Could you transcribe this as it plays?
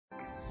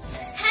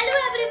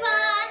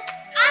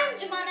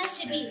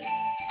Shibi.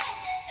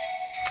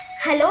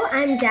 Hello,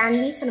 I am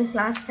Janvi from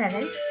class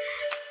 7.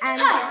 Hi,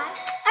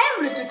 I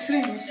am ROBOTICS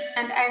CODING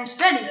and I am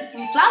studying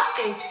in class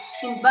 8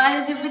 in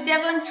Bharati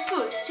Vidyavan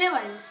School,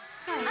 Chevai.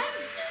 Hi, my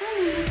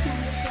name is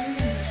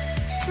Nandeshwari.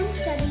 I am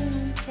studying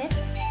in 5th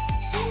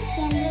in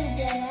Kendra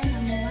Vidyalaya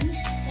No. 1,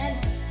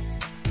 Delhi.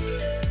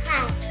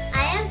 Hi,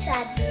 I am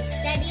Sadhi,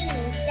 studying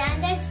in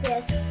Standard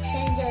 5th,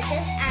 St.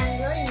 Joseph's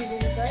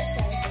Anglo-Indian Girls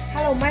High School.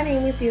 Hello, my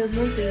name is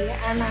Yudman Zia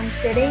and I am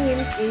studying in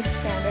 8th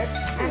standard.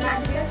 And I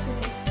am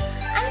Suresh.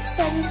 I am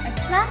studying at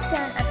class 7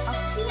 at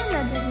Oxygen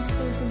Library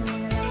School,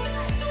 Tumangala.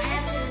 I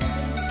am studying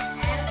in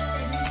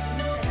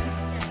 7th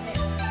standard.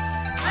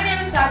 My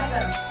name is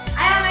Karthikar.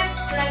 I am a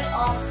student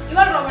of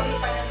your robotics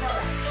Python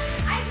program.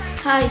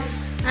 Hi,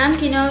 I am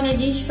Kinav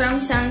Najeesh from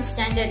 7th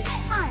standard.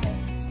 Hi,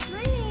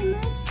 my name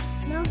is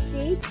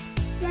Navteej,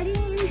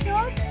 studying in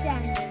 3rd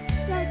standard.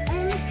 I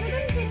am a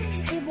student in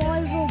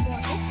Evolve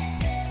Robotics.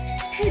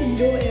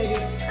 Hello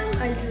everyone,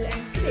 I am Anjal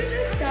and today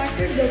I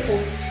started the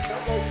code.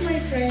 Some of my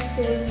friends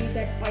told me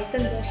that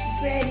Python was a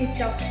very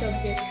tough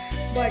subject,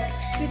 but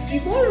with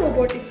Evolve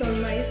Robotics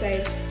on my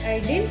side, I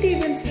didn't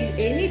even feel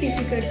any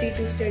difficulty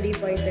to study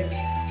Python.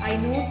 I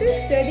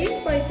noticed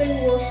studying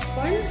Python was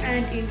fun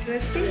and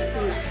interesting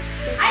too.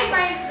 I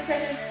find the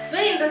sessions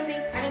very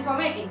interesting and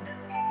informative.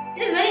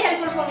 It is very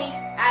helpful for me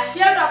as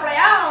we have to apply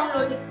our own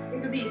logic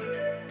into these.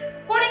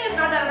 Coding is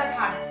not that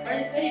hard, but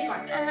it is very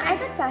fun. I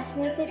got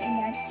fascinated in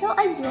that, so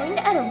I joined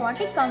a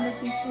robotic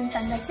competition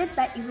conducted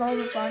by Evolve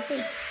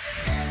Robotics.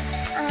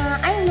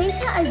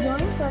 Later I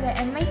joined for the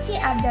MIT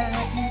App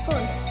Development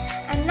course,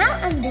 and now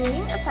I'm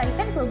doing a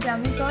Python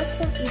programming course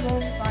from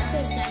Evolve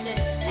Robotics.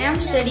 I am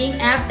studying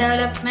app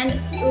development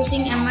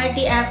using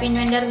MIT App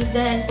Inventor with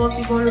the help of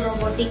Evolve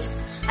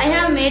Robotics. I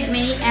have made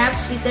many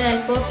apps with the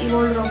help of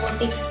Evolve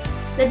Robotics.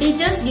 The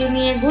teachers give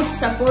me a good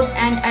support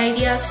and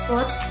ideas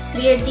for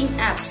creating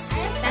apps. I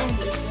am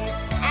completed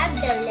app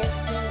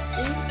development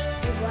in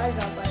Evolve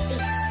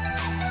Robotics.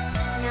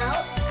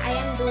 Now I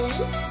am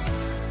doing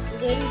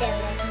game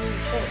development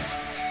course.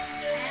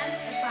 I am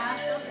a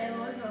part of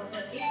Evolve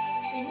Robotics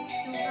since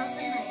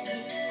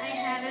 2019. I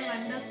have a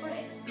wonderful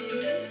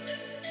experience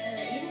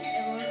in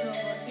Evolve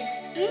Robotics.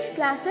 These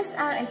classes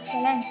are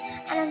excellent,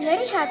 and I'm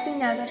very happy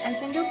now that I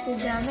can do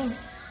programming.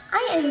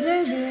 I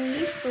enjoy doing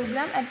this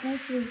program at my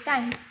free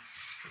times.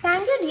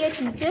 Thank you, dear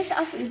teachers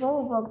of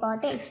Evolve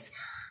Robotics.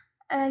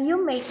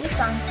 You made me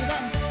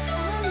confident. I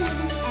have made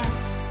an app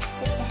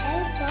with the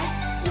help of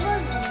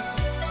Evolve Robotics.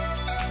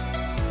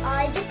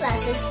 All the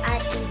classes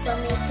are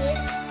informative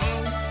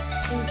and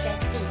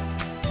interesting.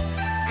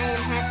 I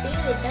am happy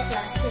with the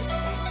classes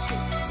and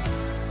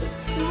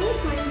It's so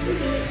fun to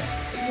do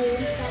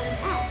games and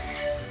apps.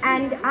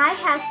 And I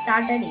have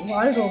started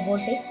Evolve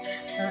Robotics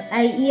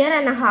a year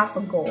and a half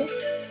ago.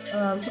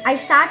 I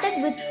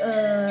started with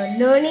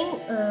learning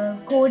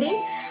coding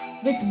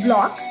with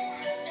blocks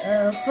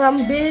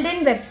from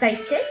built-in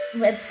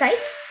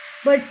websites.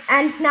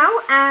 And now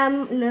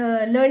I'm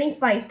learning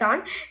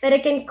Python where I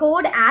can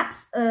code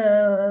apps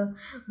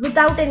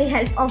without any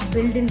help of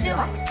built-in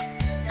blocks.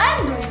 I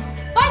am doing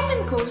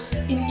Python course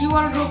in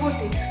Evolve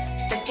Robotics.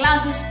 The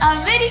classes are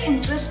very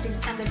interesting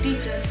and the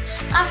teachers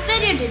are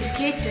very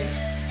dedicated.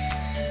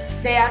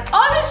 They are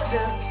always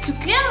there to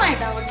clear my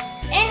doubt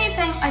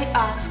anytime I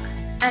ask,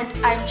 and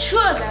I am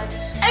sure that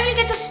I will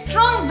get a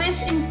strong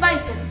base in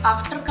Python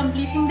after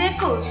completing their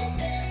course.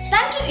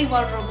 Thank you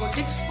Evolve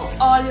Robotics for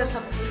all your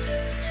support.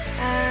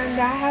 And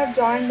I have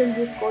joined in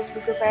this course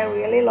because I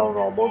really love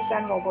robots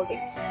and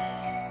robotics.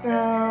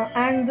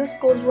 And this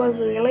course was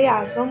really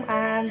awesome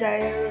and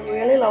I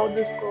really love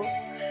this course.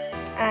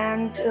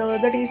 And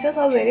the teachers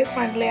are very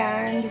friendly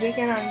and we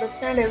can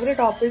understand every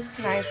topic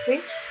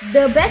nicely.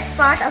 The best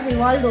part of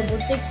Evolve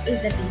Robotics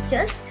is the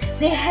teachers.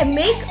 They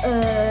make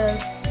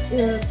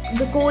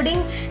the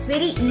coding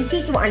very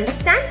easy to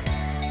understand.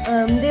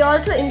 They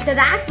also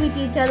interact with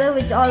each other,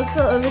 which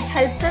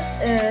helps us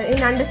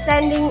in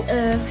understanding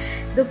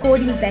the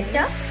coding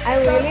better. I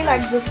really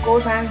like this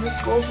course and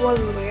this course was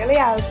really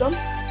awesome,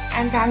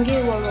 and thank you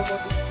Evolve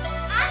Robotics.